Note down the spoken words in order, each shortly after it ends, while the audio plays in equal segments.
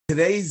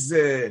Today's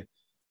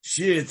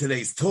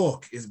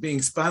talk is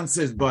being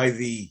sponsored by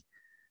the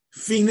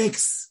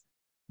Phoenix,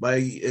 by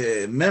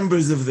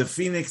members of the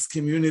Phoenix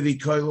Community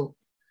Koil.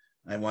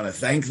 I want to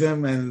thank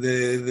them, and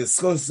the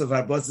schos of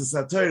our Botzes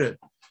HaTorah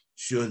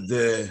should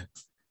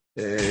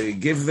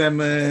give them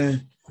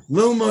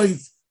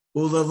Lilmoid,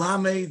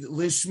 Ulalamed,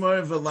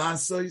 Lishmar,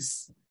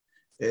 Velasois,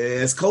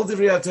 as Kol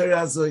Divrei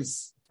HaTorah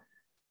Azois,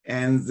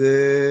 and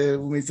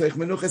we take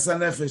Menuchas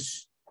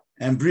HaNefesh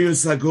and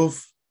Brius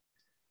HaGuf.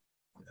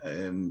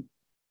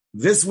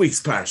 This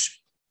week's parsha,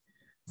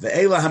 the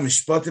Eila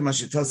HaMishpatim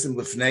HaShetosim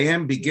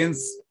Lefneihem,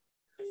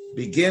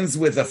 begins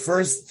with the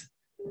first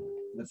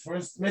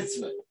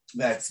mitzvah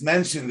that's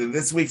mentioned in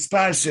this week's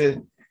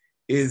parsha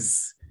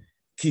is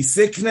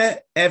Kisikne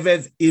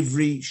Eved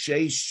Ivri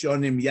Sheish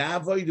Shonim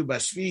Yavoid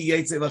Ubashvi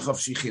Yetze Lechav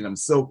Shichinam.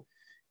 So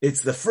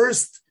it's the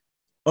first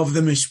of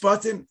the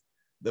Mishpatim,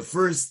 the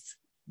first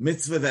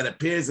mitzvah that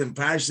appears in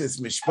Parshas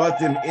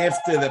Mishpatim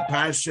after the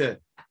parsha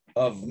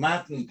of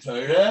Matan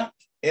Torah.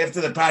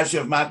 After the parsha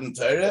of Matan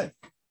Torah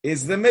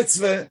is the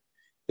Mishpatei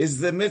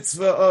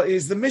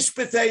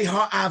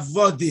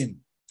HaAvodim,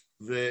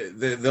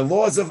 the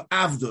laws of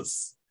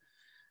Avdus.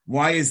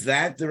 Why is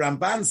that? The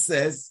Ramban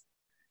says,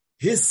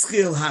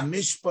 Hischil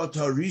HaMishpat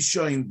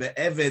HaRishon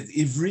BeEved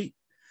Ivri,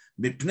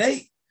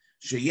 Mipnei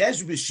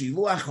sheyesh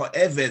b'shiluach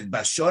HaEved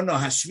Bashono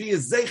HaShvi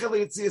Zeicha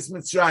LeYetzias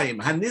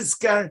Mitzrayim,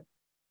 HaNizkar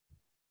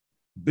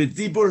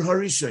B'Dibur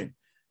HaRishon.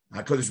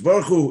 HaKadosh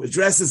Baruch Hu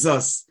addresses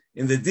us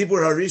in the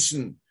Dibur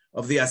HaRishon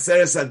of the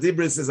Aseres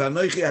HaDibros, says,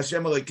 Anochi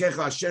Hashem Elokecha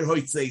Asher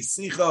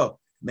Hoitzeisicha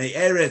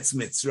Me'eretz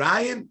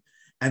Mitzrayim,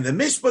 and the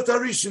Mishpat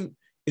HaRishon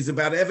is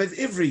about Eved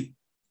Ivri,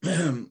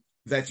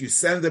 that you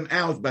send them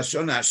out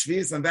Bashona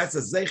Hashvius, and that's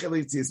a Zeicha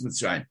L'Yetzias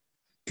Mitzrayim.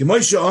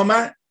 K'moishe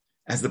Omar,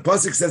 as the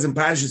pasuk says in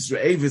Parshas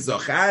Re'eh,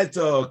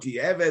 V'zocharto ki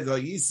Eved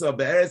Hoyisa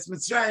Be'eretz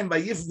Mitzrayim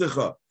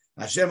V'yifdecha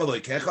Hashem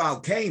Elokecha Al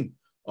Kain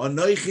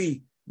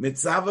Anochi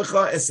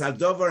Mitzavecha Es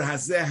Hadover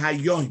Hazeh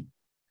Hayoim.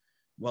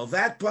 Well,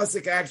 that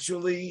pasuk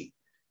actually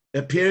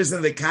appears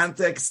in the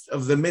context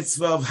of the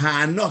mitzvah of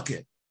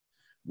Ha'anoket,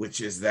 which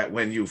is that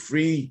when you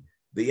free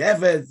the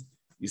Eved,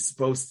 you're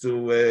supposed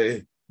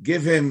to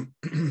give him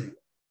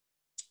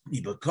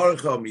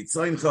Ibakorcha,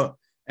 Mitzoincha,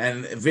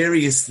 and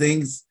various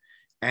things.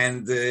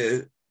 And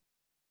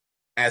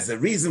as a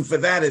reason for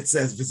that, it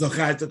says,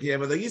 V'zocharto ki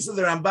Eved Hoyisa.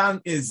 The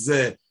Ramban is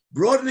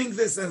broadening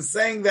this and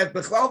saying that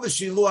B'chlal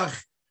v'shiluach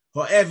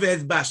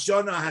ha'eved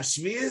b'shona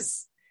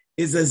hashvius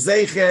is a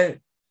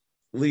zeicher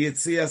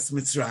liyetzias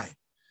Mitzrayim.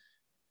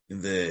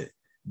 In the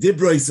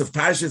Dibros of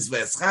Parshas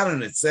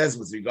V'eschanan, it says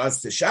with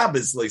regards to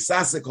Shabbos,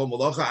 Loisase kol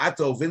molocha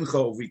ato vincha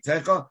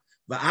uvitecha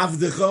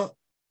va'avdecha,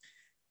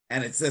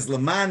 and it says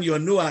Leman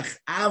yonuach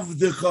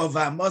avdecha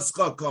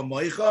va'moscha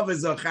kamoicha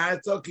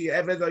v'zocharto ki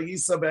eved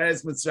hoyisa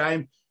be'eretz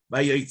Mitzrayim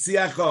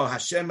va'yotziacha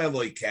Hashem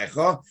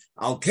Elokecha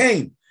al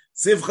kain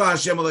tzivcha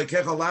Hashem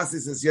Elokecha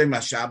lasis es yom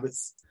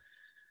HaShabbos.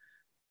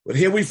 But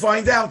here we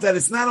find out that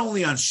it's not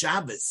only on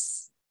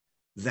Shabbos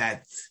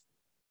that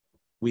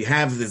we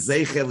have the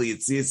Zeicha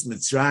L'Yetzias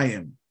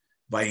Mitzrayim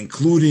by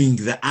including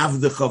the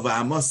Avdecha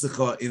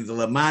V'Amosecha in the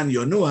Leman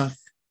Yonuach,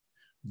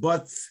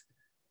 but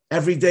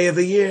every day of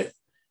the year,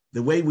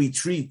 the way we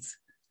treat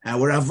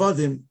our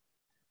Avodim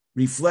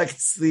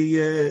reflects the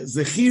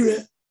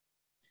Zechira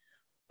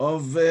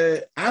of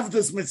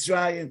Avdos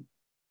Mitzrayim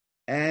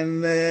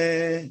and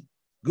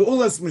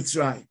Geulas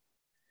Mitzrayim.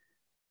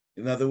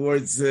 In other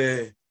words,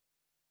 in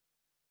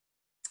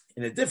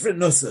a different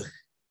nusach,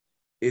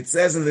 it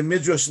says in the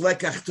Midrash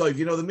Lekach Toiv.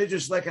 You know, the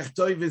Midrash Lekach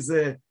Toiv is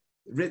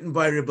written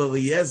by Rebbe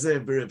Eliezer,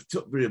 Rebbe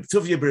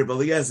Tuvia Rebbe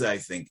Eliezer, I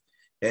think.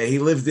 He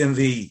lived in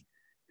the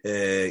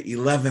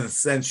 11th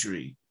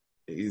century.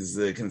 He's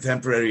a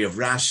contemporary of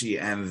Rashi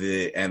and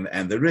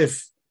the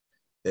Rif.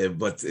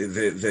 But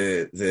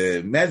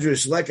the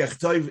Midrash Lekach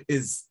Toiv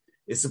is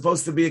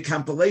supposed to be a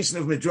compilation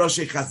of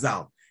Midrashei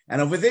Chazal.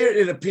 And over there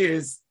it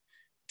appears,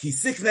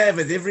 Kisikne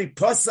Eved Ivri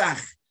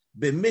Posach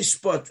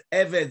B'Mishpat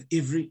Eved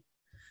Ivri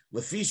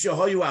Lefi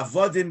shehoyu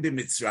avodim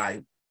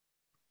b'Mitzrayim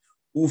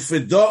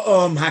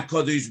u'fedo'om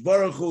HaKadosh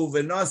Baruch Hu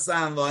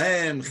v'nosan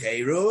lohem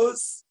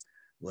cheirus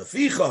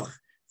lefichach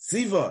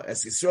tziva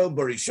es Yisrael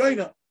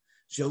barishoina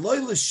sheloi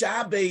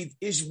l'shabed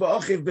ish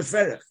ba'achiv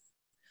b'ferech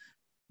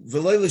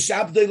v'loi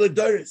l'shabdei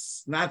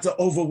l'doros, not to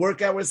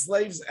overwork our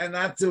slaves and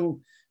not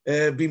to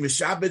be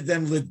mishabed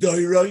them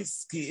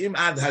l'doros ki im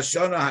ad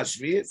hashana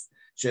hashvius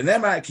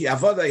shenemar ki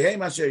avodai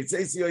heim asher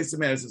yitzei yoyis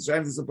emeres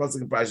Mitzrayim. This is a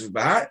pasuk in Parshas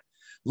Bahar.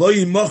 Lo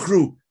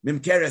yimochru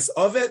mimkeres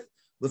ovet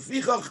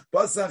lefichach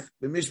pasach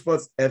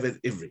b'mishpat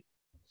eved ivri.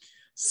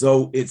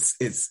 So it's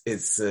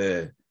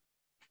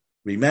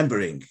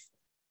remembering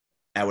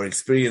our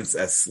experience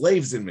as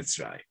slaves in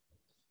Mitzrayim,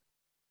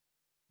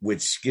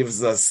 which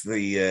gives us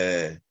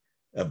the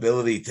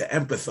ability to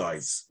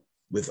empathize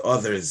with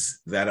others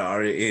that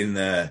are in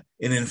an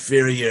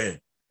inferior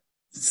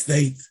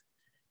state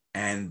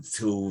and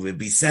to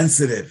be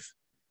sensitive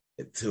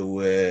to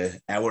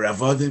our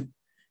avodim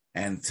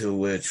and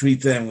to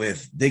treat them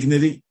with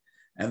dignity.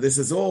 And this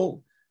is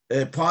all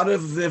part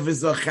of the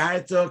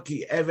V'zacharta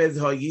ki Eved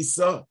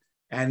Hoyisa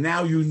and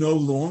now you no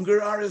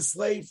longer are a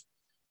slave.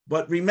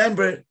 But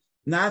remember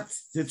not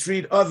to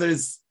treat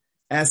others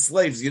as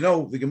slaves. You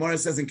know, the Gemara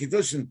says in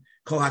Kiddushin,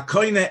 Kol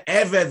hakoine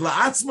eved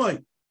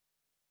la'atzmoi,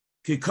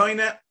 ki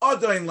koine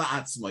odoin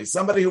la'atzmoi.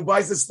 Somebody who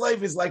buys a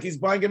slave is like he's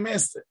buying a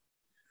master.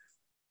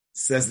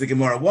 Says the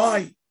Gemara,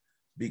 why?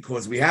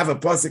 Because we have a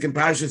pasuk in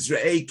Parshas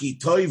Re'ei, ki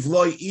toiv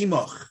loy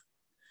imoch,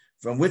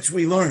 from which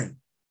we learn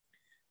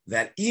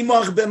that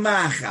imoch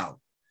b'machal,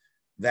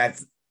 that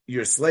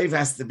your slave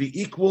has to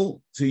be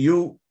equal to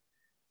you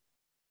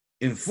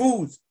in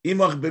food,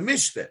 imoch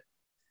b'mishte.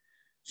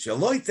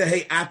 Shaloi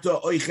tehei ato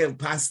oichel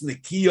pas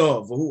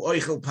nekiyo v'hu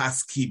oichel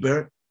pas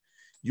kiber.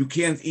 You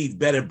can't eat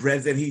better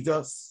bread than he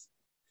does.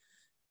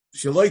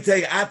 Shaloi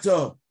tehei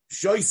ato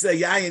shoyse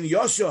yayin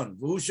yoshon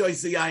v'hu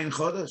shoyse yayin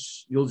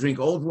chodosh. You'll drink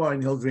old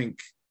wine, he'll drink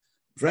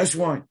fresh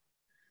wine.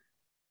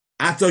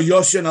 Ato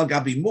yoshon al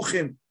gabi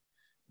muchim.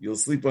 You'll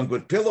sleep on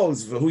good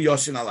pillows. V'hu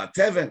yoshon al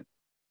ateven.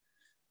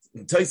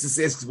 And Tosfos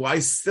asks, why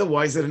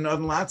is it an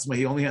Adon Latzma?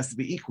 He only has to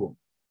be equal.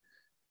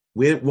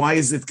 Why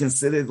is it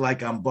considered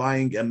like I'm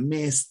buying a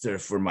master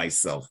for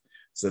myself?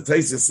 So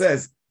Tosfos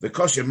says, the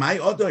kosher my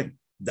Adon,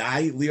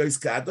 dai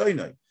liois ka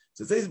Adonai.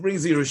 So Tosfos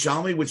brings the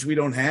Yerushalmi, which we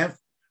don't have,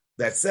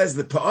 that says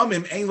the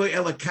pa'amim ein lo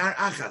ela kar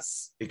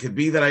achas. It could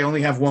be that I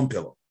only have one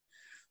pillow.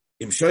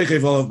 Im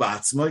shoychev olav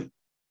ba'atzmai,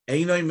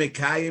 einoi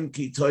mekayim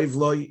ki toiv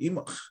loy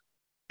imach.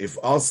 If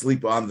I'll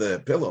sleep on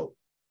the pillow,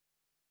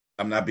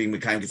 I'm not being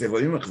mekayim ki toiv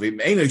loy imach.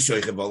 Einoi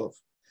shoychev olav.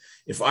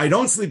 If I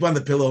don't sleep on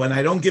the pillow and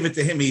I don't give it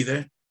to him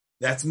either,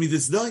 that's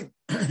midas doim.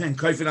 And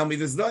koifin al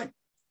midas doim.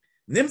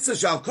 Nimtza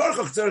shal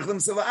korchoch tzorich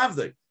limsela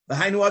avdoi.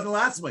 L'hainu adon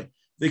la'atzmai.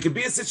 There could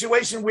be a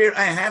situation where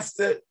I have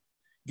to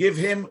give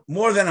him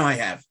more than I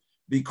have.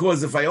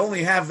 Because if I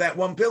only have that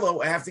one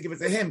pillow, I have to give it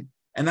to him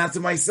and not to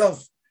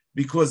myself.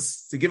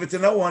 Because to give it to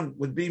no one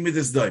would be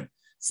midas doim.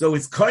 So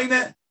it's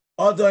koine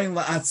adoin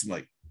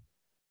la'atzmai.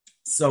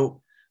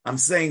 So I'm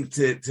saying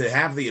to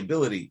have the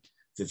ability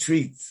to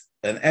treat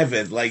an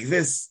eved like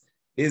this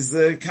is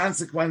the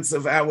consequence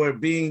of our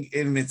being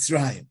in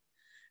Mitzrayim.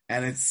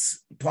 And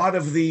it's part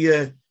of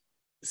the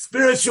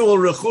spiritual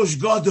rechush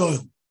gadol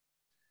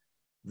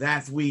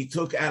that we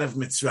took out of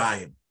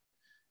Mitzrayim.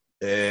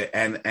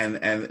 And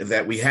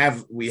that we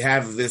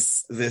have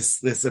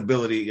this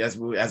ability, as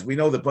we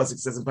know, the pasuk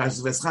says in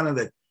Parshas V'eschana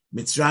that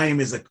Mitzrayim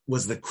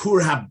was the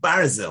kur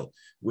habarzel,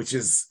 which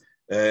is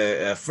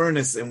a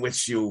furnace in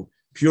which you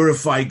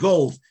purify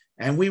gold,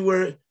 and we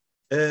were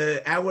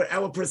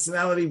our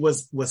personality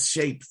was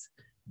shaped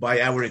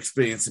by our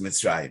experience in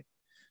Mitzrayim.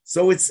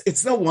 So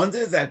it's no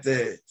wonder that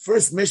the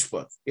first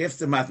mishpat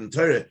after Matan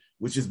Torah,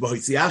 which is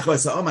B'hoitziacha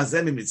Sa'om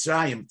Hazeh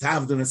Mitzrayim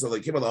Tavdu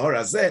Nesalei Lahor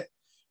Hazeh,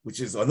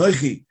 which is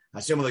Anochi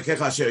Hashem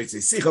Elokecha Asher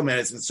Yitzisicha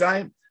Meretz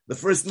Mitzrayim. The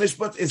first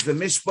mishpat is the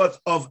mishpat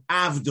of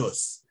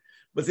Avdus.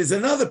 But there's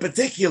another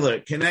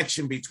particular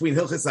connection between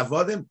Hilchos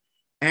Avodim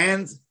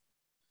and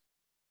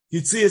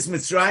Yitzias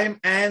Mitzrayim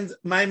and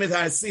Maimed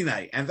Har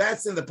Sinai. And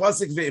that's in the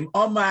pasuk V'im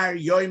Omar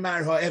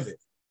Yoymar Ha'eved.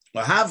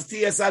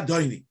 V'havti es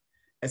Adoini.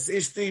 Es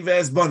ishti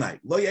ve'es bonai.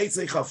 Lo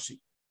yitzei chafshi.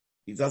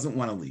 He doesn't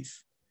want to leave.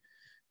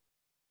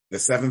 The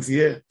 7th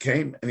year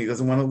came and he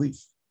doesn't want to leave.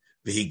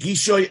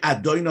 V'higishoy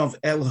Adoinov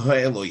el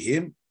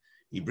ha'elohim.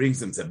 He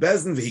brings him to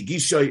Bezdin.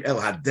 V'higishoy el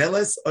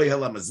hadeles oy el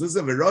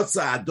hamezuzah.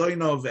 V'rotza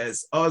Adoinov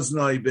es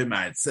oznoi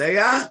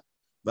b'martzeya.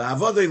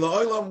 V'avodoi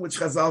la'olam, which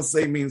Chazal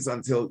say means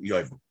until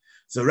Yovel.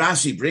 So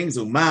Rashi brings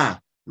Uma,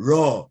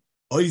 Ro,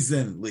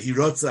 Oizen,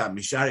 Lehirotza,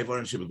 Mishari,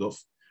 Voran Shibaguf.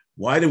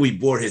 Why do we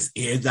bore his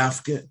ear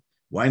dafke?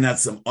 Why not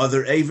some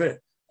other aver?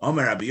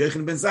 Omer Rabbi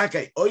Yochanan ben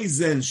Zakkai,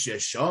 Oizen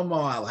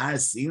Sheshama al Har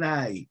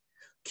Sinai,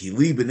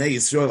 Kili b'nei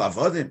Yisrael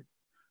avodim,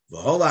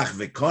 v'holach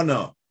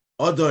v'kono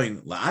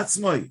odoin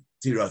la'atzmoi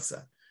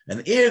tirotza.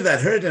 An ear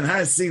that heard in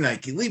Har Sinai,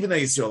 Kili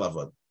b'nei Yisrael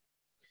avodim,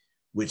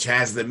 which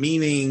has the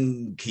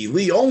meaning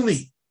Kili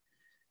only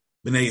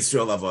b'nei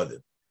Yisrael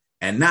avodim,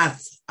 and not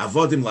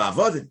avodim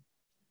la'avodim.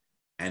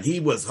 And he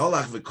was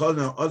holach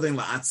v'kono odoin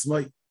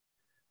la'atzmoi.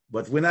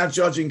 But we're not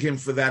judging him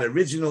for that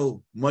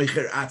original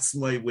moicher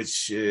atzmoi,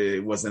 which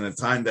was in a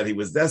time that he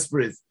was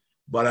desperate,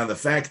 but on the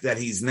fact that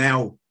he's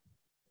now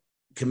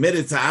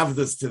committed to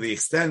avdus to the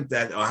extent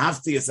that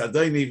ohavti es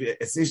adoini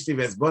esishti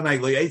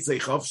v'esbonai lo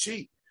yitzei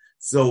chofshi.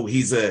 So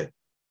he's a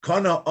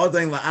kono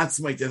odoin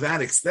la'atzmoi to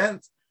that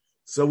extent.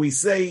 So we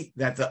say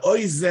that the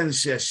oizen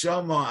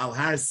sheshama al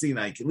har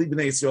Sinai kili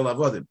b'nei Yisrael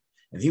avodim,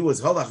 and he was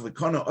holach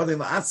v'kono odoin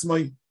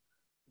la'atzmoi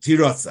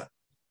tirotza.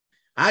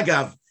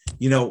 Agav,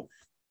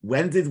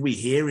 when did we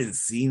hear in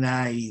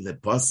Sinai the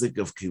pasuk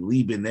of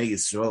Kili b'nei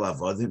Yisrael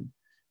avodim?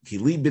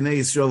 Kili b'nei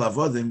Yisrael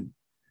avodim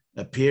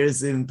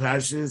appears in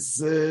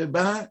Parshas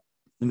Bahar,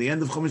 in the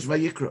end of Chumash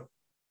Vayikra.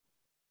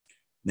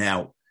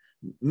 Now,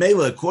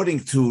 Mela,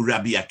 according to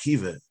Rabbi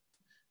Akiva,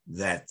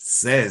 that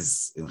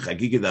says in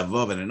Chagigat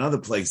Avov and in other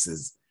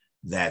places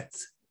that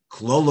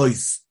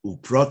Klolois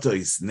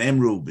uprotois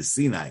nemru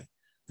b'Sinai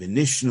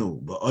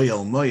v'nishnu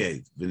ba'oyel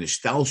moyed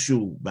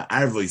v'nishtalshu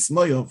ba'arvois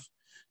moyov.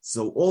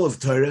 So all of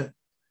Torah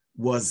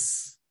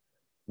was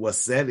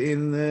said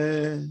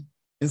in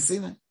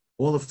Sinai,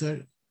 all of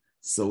Torah.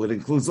 So it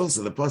includes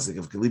also the pasuk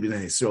of Kali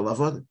b'nei Yisrael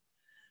avodim.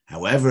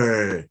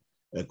 However,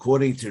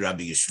 according to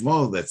Rabbi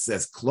Yishmael, that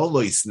says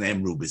Klolois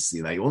nemru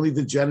b'Sinai, only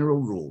the general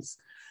rules,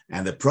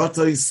 and the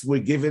protos were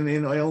given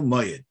in oil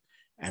moyed,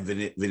 and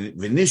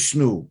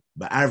v'nishnu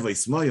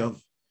ba'arvos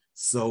moyov.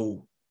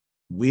 So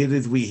where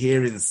did we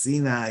hear in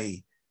Sinai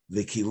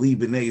the Kili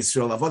b'nei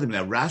Yisrael avodim?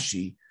 Now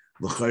Rashi,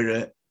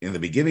 l'chora, in the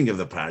beginning of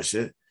the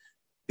parsha,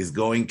 is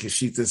going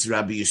Keshitas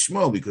Rabbi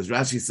Yishmael, because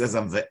Rashi says,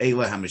 "Am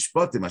ve'ela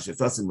hamishpatim asher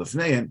tasim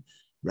lefneihem."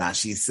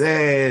 Rashi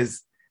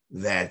says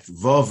that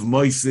Vov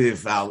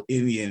Moisif al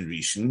Inyan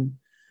Rishon,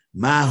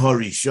 Ma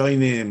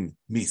Horishonim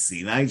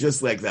Misinai,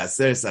 just like the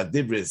Aseres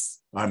Adibris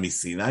are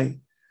Misinai,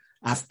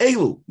 Af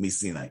Elu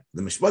Misinai,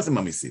 the Mishpatim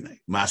are Misinai,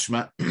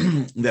 Mashma,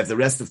 that the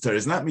rest of Torah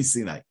is not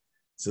Misinai.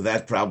 So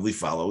that probably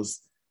follows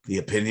the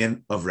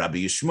opinion of Rabbi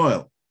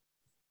Yishmael.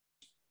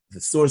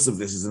 The source of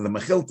this is in the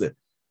Mechilta,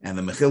 and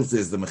the Mechilta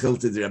is the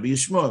Mechilta de Rabbi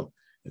Yishmael.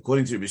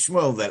 According to Rabbi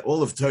Yishmael, that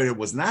all of Torah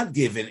was not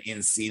given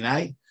in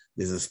Sinai.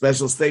 There's a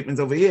special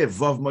statement over here,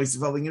 Vav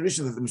Moisef al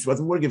Yerishin, that the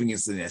Mishpatim were giving in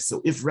Sinai.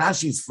 So if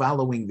Rashi is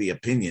following the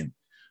opinion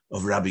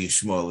of Rabbi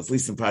Yishmael, at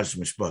least in Parshas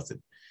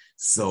Mishpatim,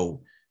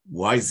 so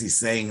why is he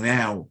saying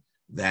now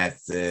that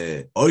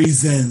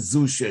Oizen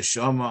Zusha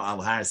Shama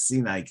al Har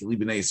Sinai Kili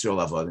b'nei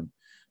Yisrael avodim?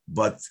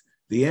 But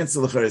the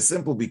answer is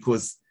simple,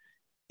 because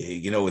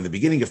in the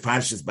beginning of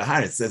Parshas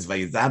Bahar it says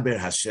Vayidaber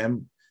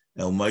Hashem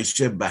el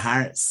Moshe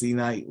Bahar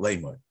Sinai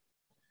Leimor.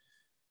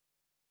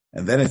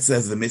 And then it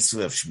says the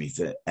mitzvah of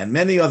Shemitah and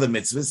many other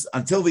mitzvahs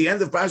until the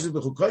end of Parshas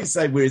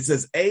B'chukoisai, where it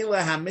says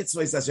Eila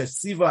HaMitzvahs Asher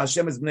Tziva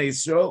Hashem es Bnei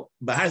Yisrael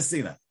Bahar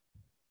Sinai.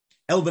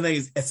 El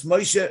Bnei Es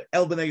Moshe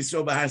El Bnei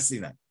Yisrael Bahar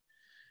Sinai.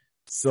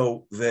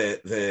 So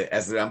the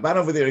as the Ramban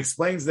over there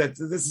explains, that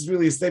this is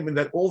really a statement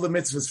that all the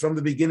mitzvahs from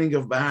the beginning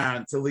of Bahar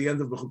until the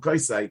end of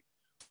B'chukoisai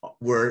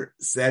were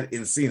said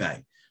in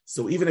Sinai.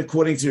 So even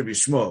according to Rabbi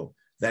Shmuel,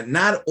 that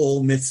not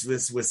all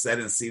mitzvahs were said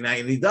in Sinai,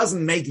 and he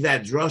doesn't make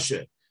that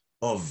drasha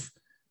of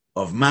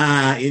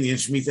Ma Inyan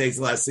Shemitah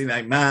Eitzel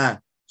Sinai Ma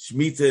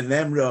Shemitah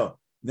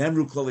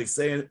Nemru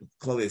Kloliseo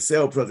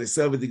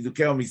Proteseo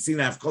V'Digdukeo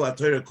Misina Afkola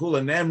Torah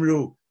Kula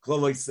Nemru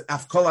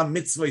Afkola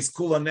Mitzvahs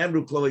Kula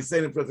Nemru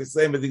Kloliseo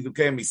Proteseo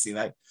V'Digdukeo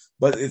Misina.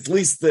 But at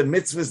least the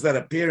mitzvahs that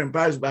appear in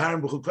Parshas Bahar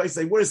and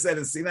B'chukoisai were said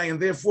in Sinai, and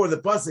therefore the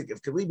pasuk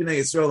of Kali b'nei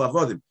Yisrael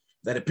avodim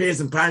that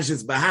appears in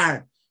Parshas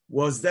Bahar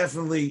was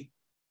definitely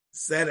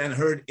said and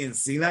heard in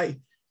Sinai,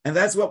 and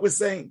that's what we're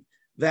saying,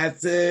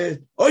 that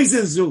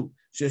Oizenzu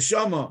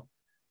Sheshama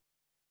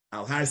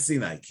al Har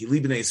Sinai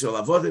Kili b'nei Yisrael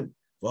avodim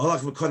v'holach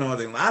v'kona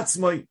odin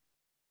la'atzmoi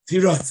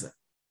tirotza.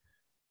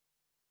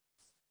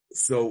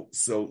 So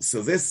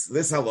this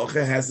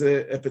halacha has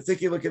a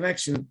particular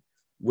connection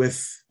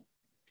with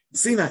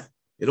Sinai.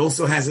 It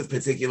also has a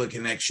particular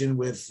connection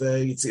with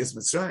Yitzias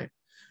Mitzrayim.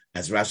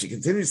 As Rashi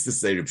continues to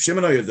say, Reb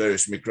Shimon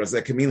Oyodorish Mikra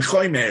Kamin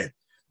Choymer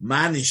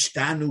Man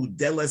Ishtanu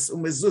Deles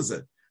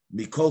Umezuzah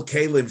Mikol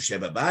Kalim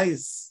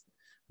Shebabayis.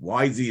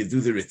 Why do you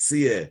do the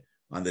Ritzia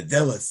on the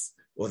Deles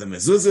or the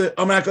Mezuzah?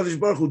 Amar HaKadosh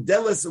Baruch Hu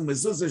Deles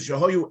Umezuzah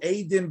Shehoyu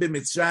Eidim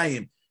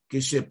B'Mitzrayim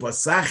Kishe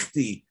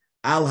Pasachti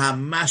Al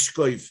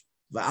HaMashkoif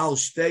V'Al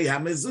Shtei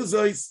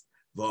HaMezuzos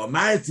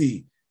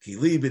V'Amarti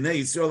Kili B'nei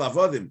Yisrael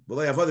Avodim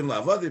V'Lei Avodim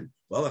La'Avodim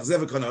V'Alach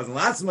Zev V'Kona Avodim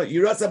La'atzma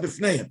Yiratza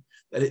B'Fneihem.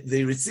 That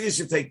the Ritzia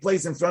should take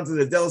place in front of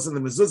the Delos and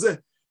the Mezuzah,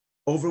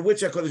 over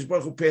which HaKadosh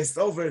Baruch Hu passed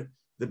over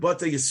the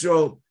Bata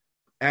Yisrael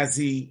as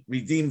he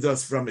redeemed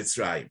us from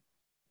Mitzrayim.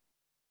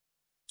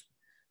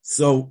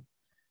 So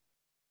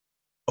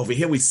over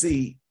here we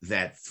see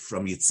that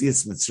from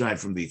Yitzias Mitzrayim,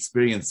 from the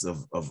experience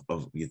of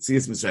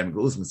Yitzias Mitzrayim and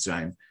Golus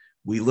Mitzrayim,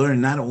 we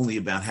learn not only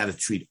about how to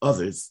treat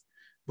others,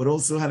 but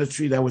also how to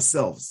treat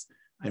ourselves.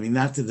 I mean,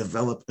 not to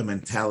develop a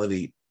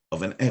mentality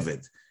of an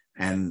Eved,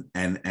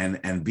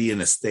 and be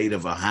in a state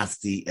of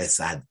ahafti es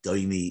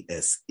adoini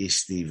es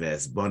ishti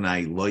ves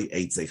bonai loy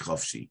eitzei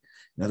chofshi.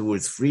 In other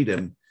words,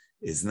 freedom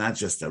is not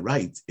just a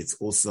right; it's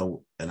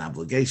also an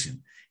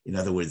obligation. In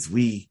other words,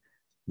 we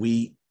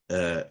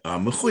are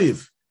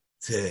mechuyev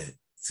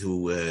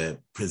to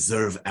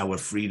preserve our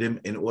freedom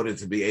in order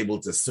to be able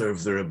to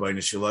serve the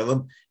Rebbeinu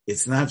Shalom.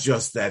 It's not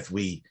just that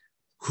we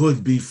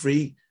could be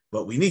free,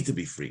 but we need to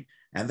be free,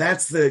 and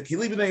that's the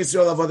Kili b'nei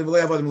Yisrael avodim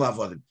v'lei avodim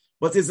la'avodim.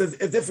 But there's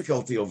a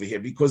difficulty over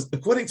here, because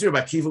according to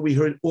Rabbi Akiva, we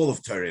heard all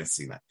of Torah in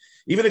Sinai.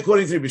 Even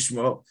according to Rabbi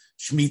Shmuel,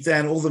 Shemitah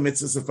and all the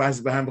mitzvahs of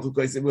Parshas Bahar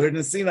B'chukoisai we heard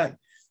in Sinai.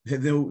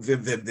 The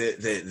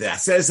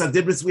Aseres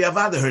HaDibros we have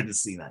other heard in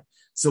Sinai.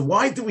 So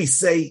why do we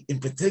say in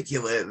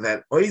particular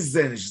that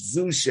Oizen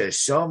Zusha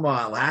Shama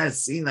Al Har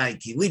Sinai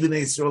Kili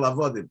b'nei Yisrael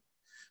Avodim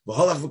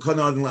V'holach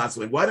V'kona Odin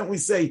La'atzmoi? Why don't we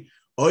say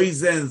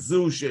Oizen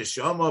Zusha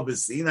Shama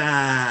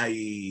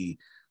B'Sinai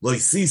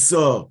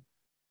Loisiso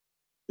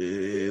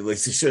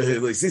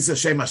Loisisa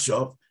Shem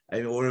Hashov,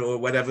 or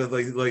whatever,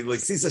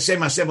 Loisisa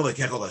Shem Hashem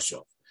Lekechol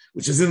Hashov,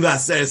 which is in the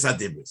Aseres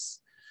HaDibros.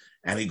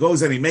 And he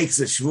goes and he makes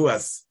a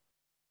Shvuas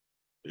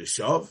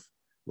Shov.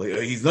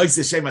 He's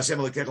Loisisa Shem Hashem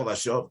Lekechol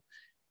Hashov.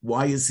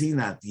 Why is he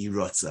not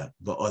Yirotza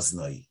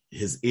Ba'oznoi?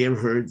 His ear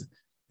heard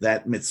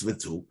that mitzvah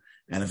too.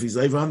 And if he's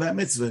over on that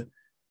mitzvah,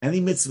 any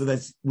mitzvah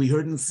that we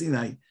heard in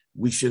Sinai,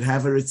 we should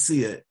have a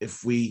ritzia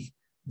if we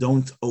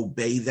don't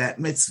obey that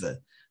mitzvah.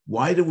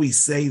 Why do we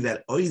say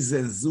that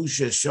Oizen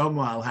Zusha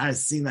Shama al Har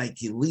Sinai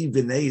Kili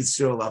B'nei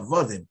Yisrael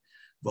Avodim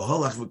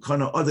V'holach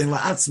V'kono Odin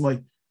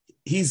La'atzmoi?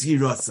 He's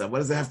Yirotza. What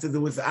does it have to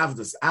do with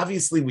Avdus?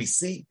 Obviously, we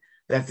see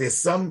that there's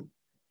some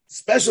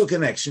special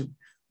connection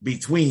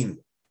between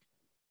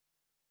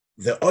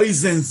the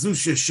Oizen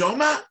Zusha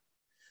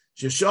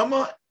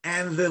Shama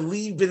and the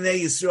Li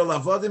B'nei Yisrael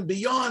Avodim,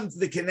 beyond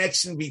the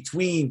connection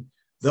between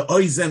the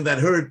Oizen that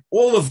heard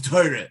all of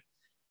Torah,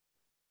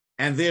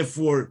 and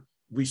therefore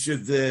we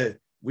should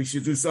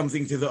do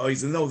something to the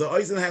Oizen. No, the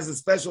Oizen has a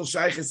special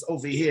shaykhis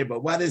over here,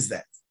 but what is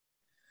that?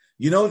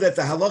 You know that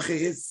the halacha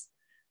is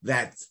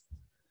that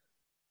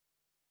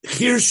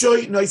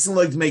Chirshoy noisen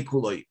loyd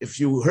mekuloi. If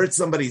you hurt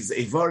somebody's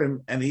avarim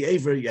and the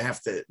aver, you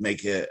have to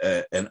make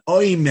an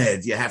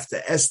oimed. You have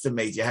to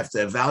estimate. You have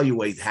to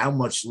evaluate how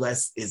much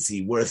less is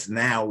he worth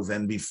now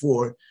than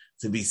before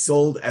to be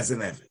sold as an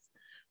eved.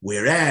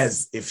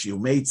 Whereas if you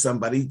made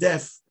somebody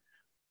deaf,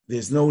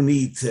 there's no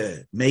need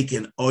to make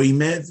an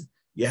oimed.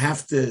 You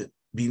have to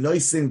be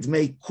noisen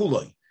dmei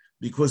kuloi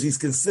because he's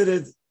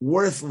considered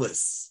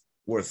worthless.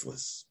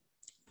 Worthless.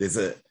 There's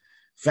a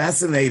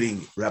fascinating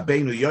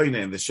Rabbeinu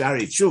Yoina in the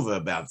Shari Tshuva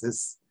about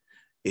this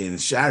in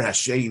Shar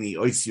Hasheni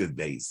Ois Yud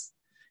Beis.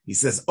 He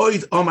says,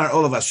 Oid Omar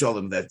Olav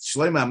HaSholem, that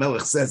Shlomo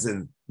HaMelech says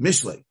in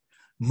Mishlei,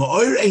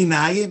 Ma'or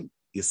Einayim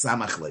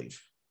Yisamach Leiv.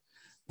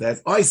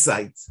 That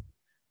eyesight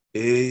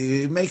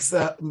makes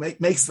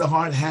the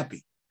heart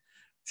happy.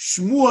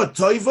 Shmua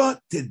Toiva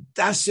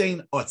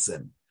Tidashen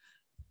Otzem.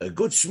 A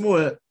good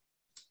shmua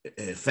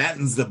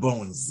fattens the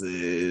bones,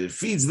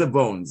 feeds the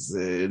bones,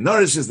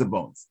 nourishes the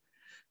bones.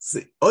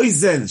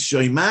 Oizen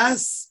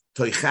shoimas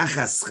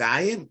toichachas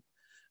chayim,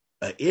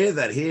 an ear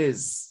that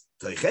hears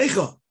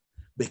toichecho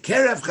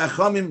bekerev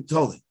chachamim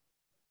toli.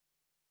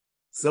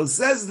 So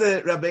says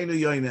the Rabbeinu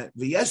Yoina,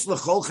 v'yesh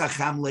l'chol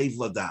chacham leiv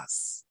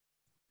ladas.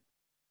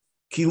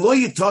 Ki lo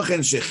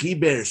yitochen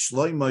shechiber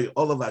shloimoi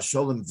olav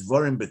hasholem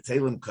dvorim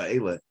betelim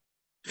ka'ele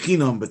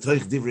chinom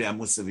betoich divrei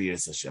amusa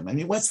v'yiras Hashem. I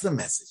mean, what's the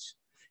message?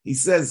 He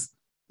says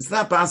it's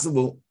not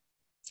possible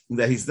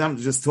that he's not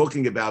just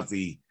talking about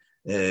the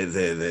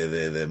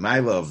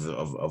mile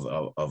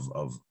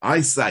of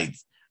eyesight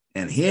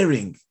and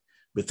hearing.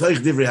 B'toich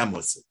divrei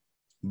hamusa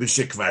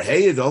b'shekvar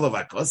heyed olav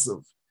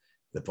hakosov.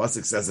 The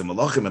pasuk says in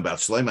Malachim about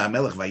Shlomo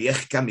HaMelech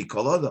vayechka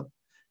mikol adam,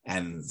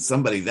 and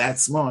somebody that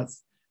smart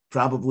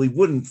probably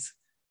wouldn't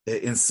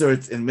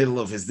insert in middle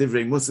of his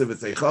divrei musa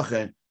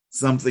v'teichochen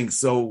something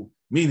so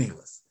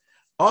meaningless.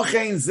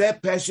 Ochein zeh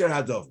pesher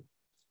hadov.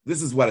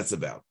 This is what it's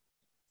about.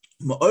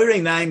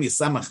 Ma'orei naim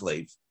yisamach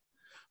leiv.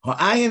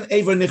 Ha'ayin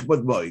ever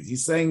nichbod boyd.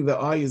 He's saying the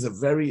eye is a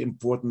very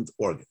important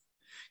organ.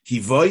 Ki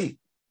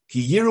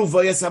yiru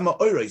voyas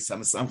ha'ma'oreis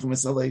ha'mesamchim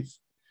es haleiv.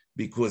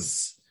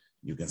 Because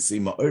you can see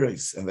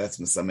ma'oreis, and that's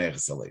mesamech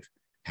es haleiv.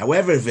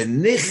 However,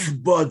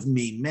 v'nichbod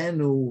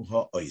mimenu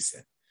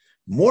ha'oisen.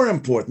 More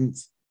important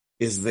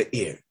is the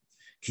ear.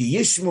 Ki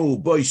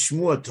yishmu boy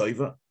shmua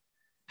toiva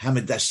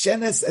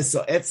ha'medashenes es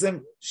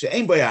ha'etzem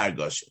she'ein boy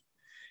ha'argoshe.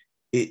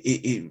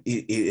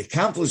 It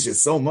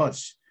accomplishes so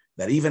much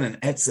that even an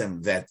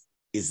etzem that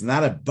is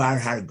not a bar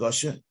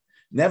hargosha,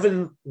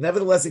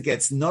 nevertheless it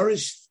gets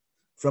nourished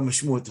from a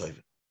shmua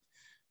toiva.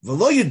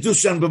 V'lo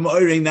yedushan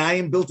b'ma'orei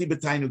nayim bilti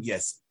b'tainug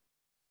yesem.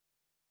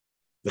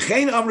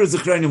 V'chein amru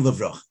zechronim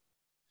levroch.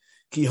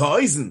 Ki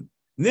ha'oizen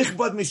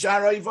nichbad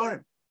mishar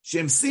ha'yivarim.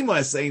 Shem sima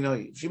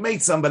eseinoi. If you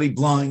made somebody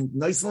blind,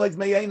 noisen like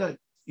meyeinoi,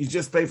 you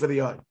just pay for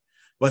the eye.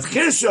 But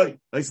chirshoy,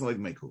 noisen like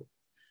meikul.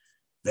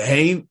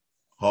 V'chein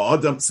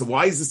ha'adam. So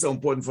why is this so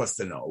important for us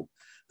to know?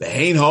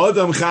 V'chein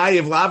ha'adam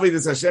chayiv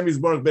lavidas Hashem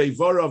yizborach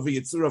be'ivarav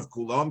v'yitzurav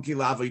kulam ki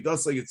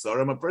lavidas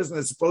ha'yitzoram. A person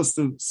is supposed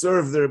to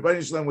serve the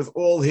Rebbeinu Shalom with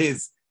all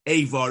his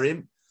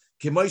Eivarim,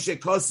 K'moishe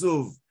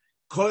Kosuv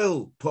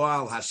Koil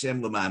Poal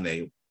Hashem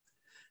L'maneu,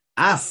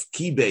 Af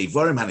Ki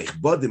Be'Eivarim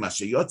Hanichbodim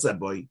Asher Yotza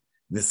Boy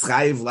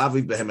Nischayiv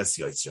Lavid Behemes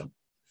Yotzam.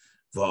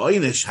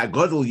 V'oinish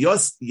Hagodol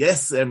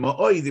Yeser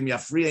Ma'oidim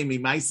Yafriyei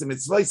Mimaisem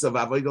Mitzvoisav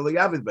Avoidol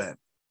Yavid Behem,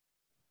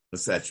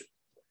 etc.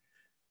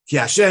 Ki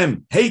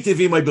Hashem Heitiv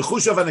Imoy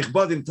B'chushav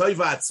Hanichbodim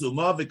Toiva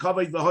Atzuma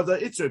V'Kavod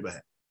V'Hoda Itzrei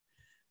Behem.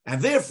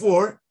 And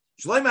therefore,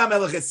 Shlomo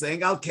HaMelech is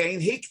saying, Al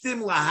Kain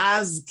hiktim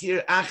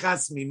lahazkir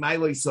achas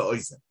mimayloi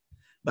so'oisen.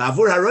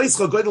 Ba'avur harois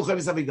chogoydel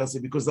chavis avidosi,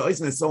 because the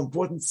oisen is so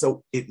important,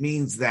 so it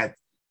means that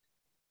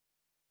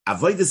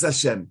avodas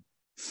Hashem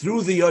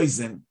through the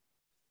oisen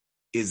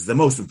is the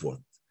most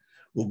important.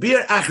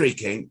 Ubir achrei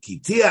kain ki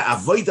tia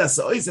avodas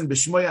oisen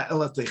b'shmoya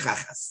ela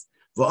toichachas.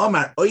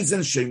 V'omar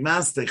oisen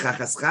shoymas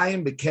toichachas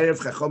chayim b'kerev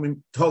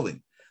chachomim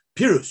tolin.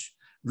 Pirush,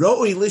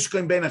 ro'ui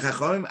lishkoin ben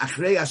hachachomim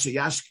achrei asher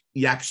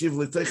yakshiv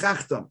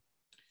l'toichachtom.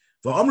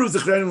 For Amru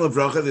Zechronim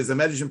Levracha, there's a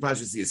medrash in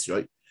Parshas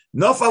Yisroi.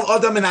 Nofal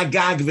Adam in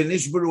Agag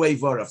v'nishbaru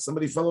Eivarov.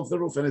 Somebody fell off the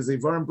roof and his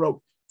Eivarim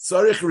broke.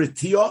 Tzorich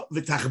Ritio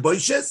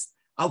v'tachboishes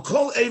al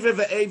kol Eiver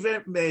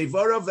v'Eiver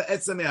me'Eivarov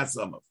v'etzem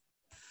me'atzamav.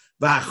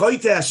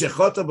 V'achoyte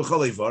ha'shechota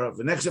b'chol Eivarov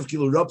v'nechshav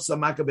kilu rob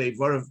samaka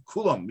be'Eivarov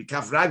kulom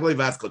mikaf ragloi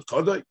v'atzkot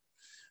kodoi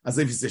as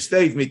if it's a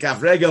state,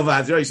 mikaf regel,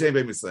 v'adroi shem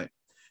b'misraim.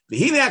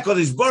 V'hine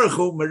HaKadosh Baruch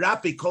Hu,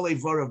 merapi kolei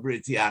vora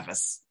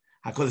b'ritiachas.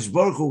 HaKadosh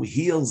Baruch Hu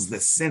heals the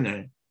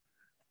sinner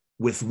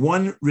with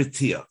one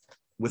ritia,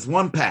 with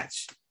one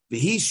patch.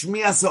 V'hi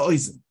shmi'as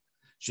ha'oizim.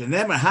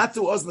 Shenemer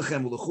hatu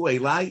oznechem u'lechu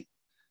elai,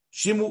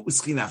 shimu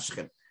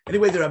u'schinavshechem.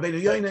 Anyway, the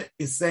Rabbeinu Yoina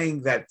is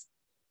saying that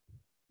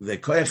the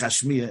koyach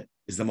hashmiya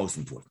is the most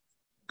important.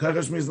 Koyach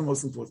hashmiya is the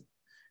most important.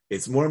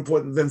 It's more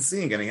important than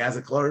seeing, and he has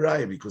a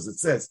klaraya because it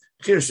says,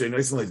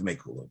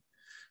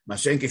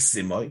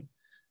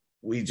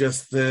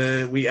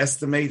 we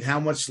estimate how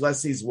much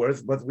less he's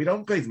worth, but we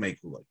don't pay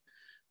mekulay.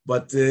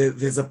 But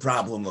there's a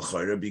problem,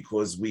 l'chora,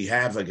 because we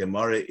have a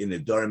Gemara in the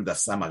Dorim Daf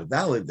Samach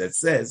Daled that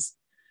says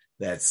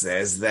that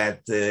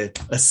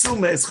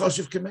asuma is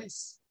choshev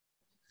kemes.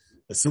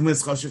 Asuma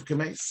is choshev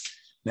kemes.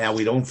 Now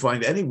we don't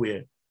find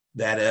anywhere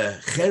that a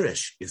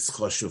cheresh is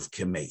choshev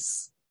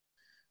kemes.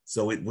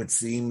 So it would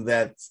seem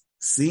that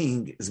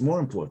seeing is more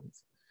important.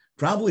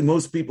 Probably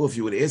most people, if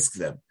you would ask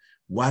them,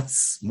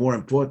 what's more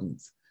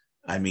important?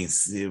 I mean,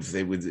 if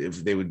they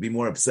would be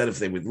more upset if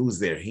they would lose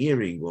their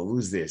hearing or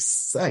lose their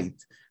sight,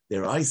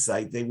 their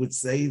eyesight, they would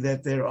say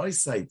that their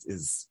eyesight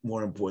is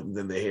more important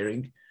than their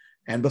hearing.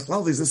 And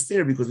B'chlal, there's a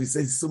steer because we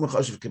say Sumach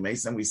Hashiv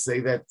Kemes, and we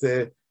say that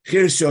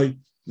Chirshoy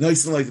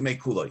Noisan like to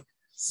make kuloi.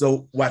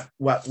 So what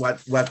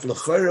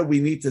l'chora we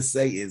need to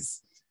say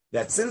is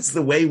that since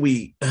the way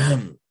we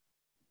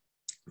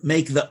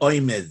make the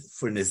oimed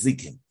for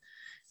nezikin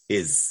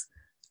is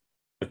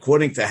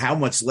according to how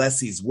much less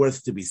he's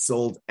worth to be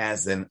sold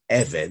as an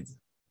eved,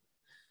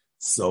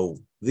 so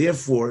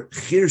therefore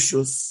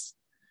chirshus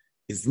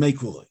is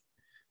mekuloi,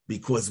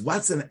 because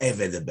what's an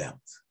eved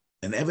about?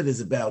 An eved is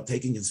about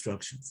taking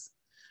instructions.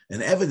 An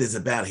eved is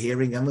about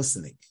hearing and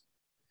listening.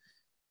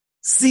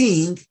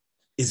 Seeing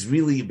is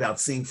really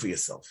about seeing for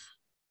yourself.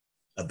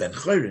 A ben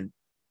chayrin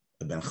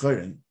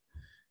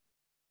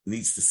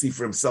needs to see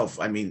for himself.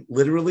 I mean,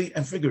 literally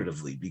and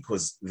figuratively,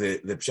 because the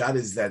pshat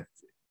is that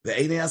the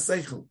einei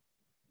haseichel,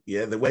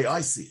 the way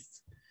I see it.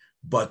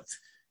 But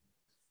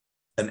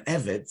an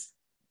eved,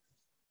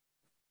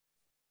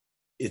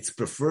 it's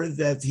preferred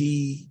that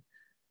he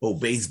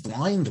obeys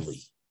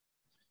blindly.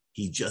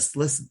 He just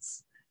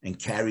listens and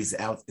carries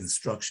out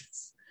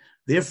instructions.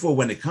 Therefore,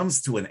 when it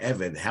comes to an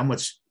eved, how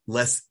much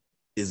less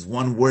is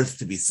one worth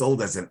to be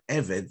sold as an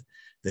eved?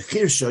 The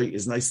chirshoy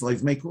is nice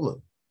life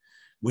mekula.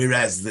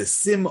 Whereas the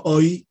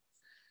simoi,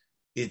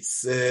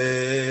 it's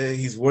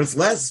he's worth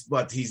less,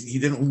 but he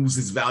didn't lose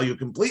his value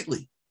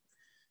completely.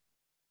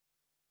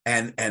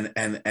 And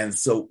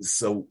so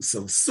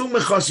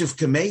sumach hashiv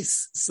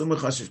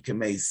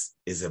kemes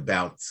is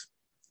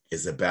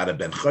about a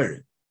ben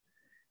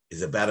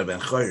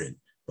chayrin,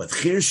 but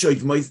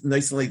chirshoy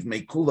nice life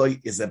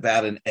mekula is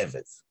about an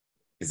eved,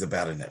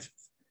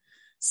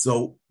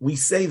 So we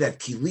say that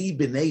kili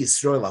b'nei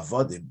Yisrael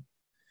avodim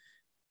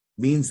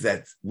means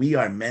that we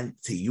are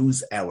meant to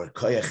use our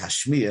koyach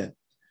hashmiya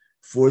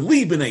for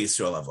li b'nei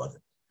Yisrael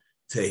avodim,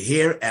 to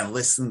hear and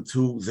listen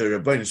to the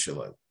Rebbeinu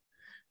Shalom.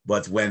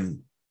 But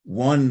when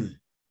one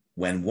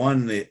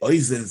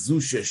oizen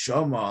zusha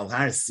shama al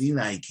har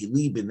Sinai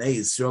kili b'nei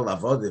Yisrael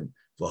avodim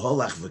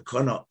v'holach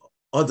v'kona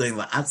odain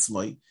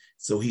la'atzmoi,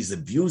 so he's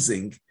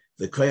abusing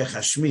the koyach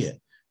hashmiya,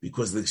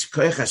 because the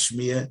koyach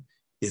hashmiya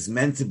is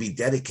meant to be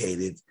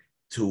dedicated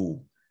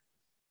to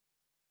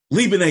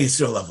li b'nei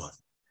Yisrael avodim.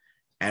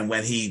 And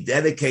when he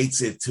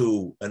dedicates it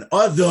to an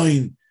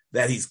odain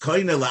that he's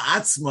koina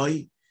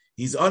la'atzmoi,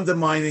 he's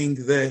undermining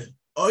the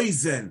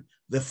oizen,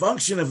 the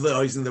function of the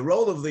oizen, the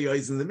role of the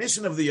oizen, the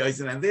mission of the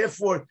oizen, and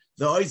therefore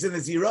the oizen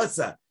is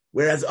yiratza.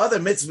 Whereas other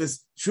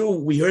mitzvahs, true,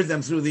 we heard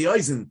them through the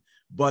oizen,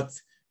 but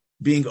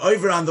being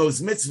over on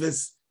those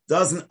mitzvahs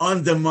doesn't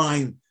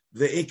undermine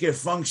the ikir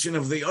function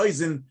of the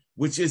oizen,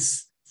 which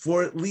is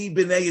for li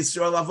b'nei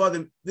Yisrael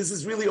avodim. This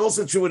is really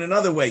also true in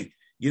another way.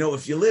 You know,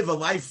 if you live a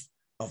life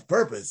of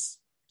purpose,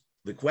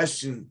 the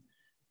question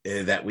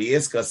that we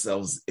ask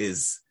ourselves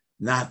is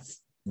not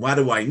what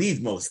do I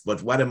need most,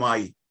 but what am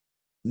I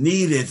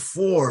needed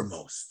for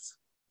most?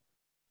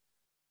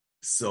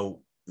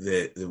 So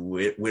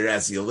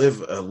whereas you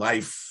live a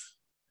life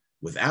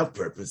without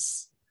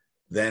purpose,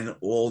 then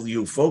all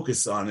you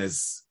focus on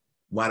is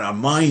what are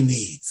my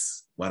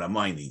needs? What are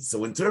my needs?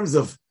 So in terms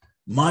of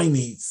my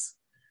needs,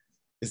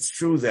 it's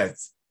true that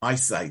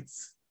eyesight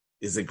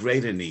is a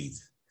greater need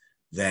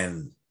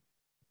than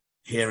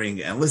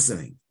hearing and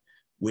listening.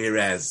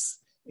 Whereas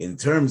in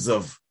terms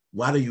of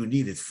what are you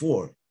needed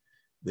for,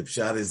 the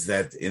pshat is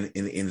that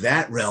in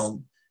that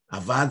realm,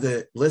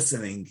 avada,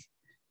 listening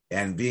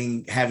and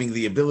having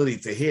the ability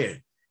to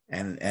hear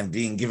and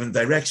being given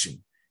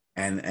direction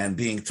and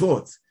being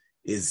taught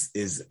is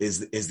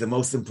the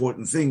most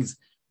important thing.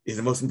 Is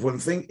the most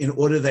important thing in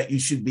order that you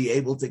should be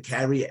able to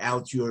carry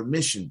out your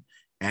mission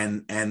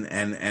and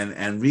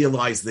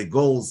realize the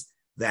goals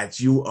that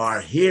you are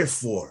here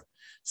for.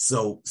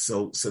 So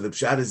the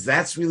pshat is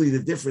that's really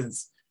the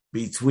difference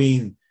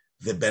between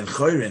the ben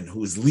chayrin,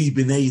 who is li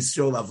b'nei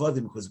Yisrael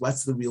avodim, because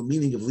what's the real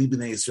meaning of li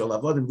b'nei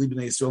Yisrael avodim? Li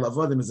b'nei Yisrael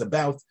avodim is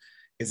about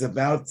is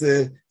about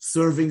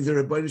serving the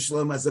Rebbeinu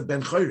Shalom as a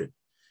ben chayrin.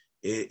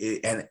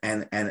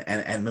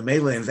 And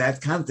Mamela, in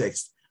that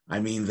context, I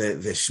mean,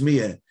 the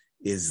Shmiya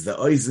is the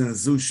Oizen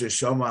Zusha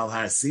Shoma al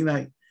Har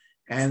Sinai,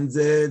 and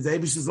the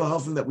Eibush is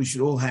that we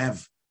should all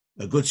have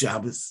a good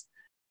Shabbos,